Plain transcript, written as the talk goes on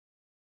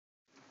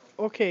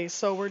Okay,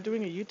 so we're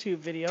doing a YouTube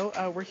video.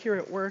 We're here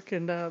at work,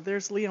 and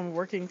there's Liam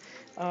working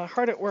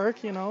hard at work.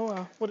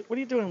 What are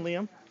you doing,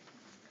 Liam?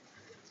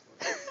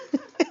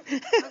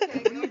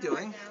 What are you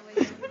doing?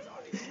 Are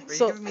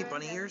you giving me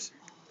bunny ears?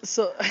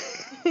 So,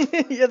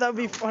 yeah, that'd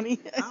be funny.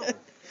 Ow.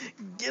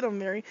 Get him,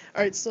 Mary.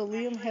 All right, so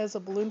Liam has a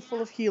balloon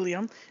full of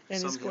helium,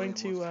 and he's Some going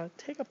helium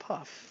to take a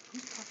puff.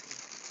 Who's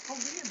puffing? Oh,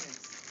 Liam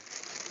is.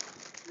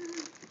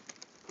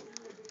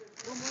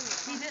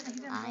 He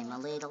didn't I'm a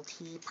little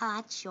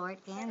teapot, short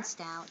and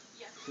stout.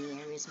 Here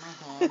is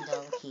my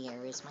handle,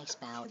 here is my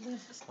spout.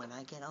 When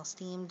I get all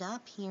steamed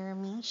up, hear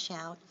me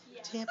shout.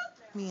 Tip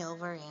me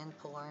over and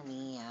pour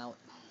me out.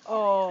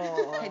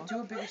 Oh. Okay,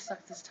 do a bigger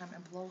suck this time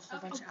and blow a whole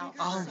bunch out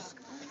first.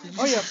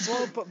 Oh yeah,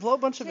 blow a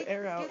bunch of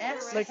air out.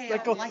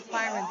 Exhale, like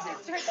Byron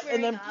did.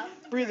 And then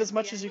breathe as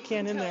much as you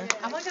can in there.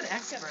 I'm like an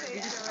expert.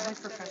 I'm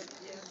like professional.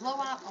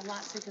 Blow out a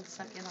lot so you can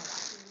suck in a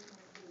lot.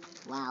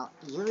 Wow,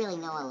 you really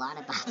know a lot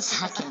about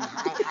sucking.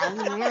 I'm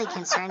really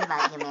concerned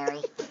about you,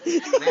 Mary.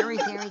 Very,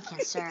 very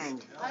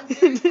concerned. I'm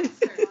very concerned,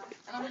 and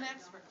I'm an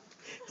expert.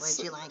 Would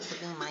you like to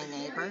be my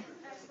neighbor?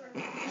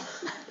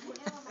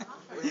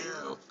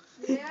 Well.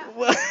 Yeah.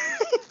 Well, Are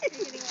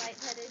you getting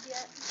lightheaded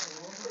yet?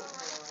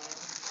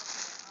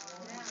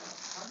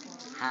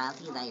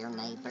 Howdy there,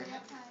 neighbor.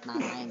 My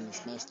name is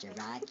Mr.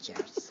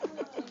 Rogers.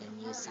 Can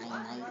you say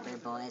neighbor,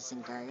 boys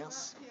and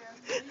girls?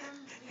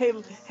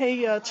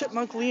 hey,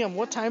 Chipmunk Liam,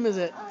 what time is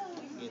it?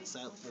 It's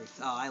out for.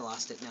 Oh, I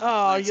lost it now.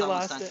 Oh, It's you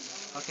almost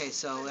lost done. it. Okay,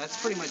 so that's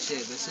pretty much it.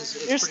 It's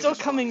You're pretty still much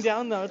coming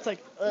down though. It's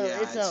like,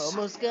 Yeah, it's it's-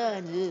 almost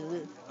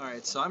gone. All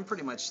right, so I'm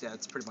pretty much. Yeah,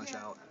 it's pretty much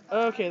out.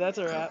 Okay, that's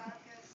a wrap.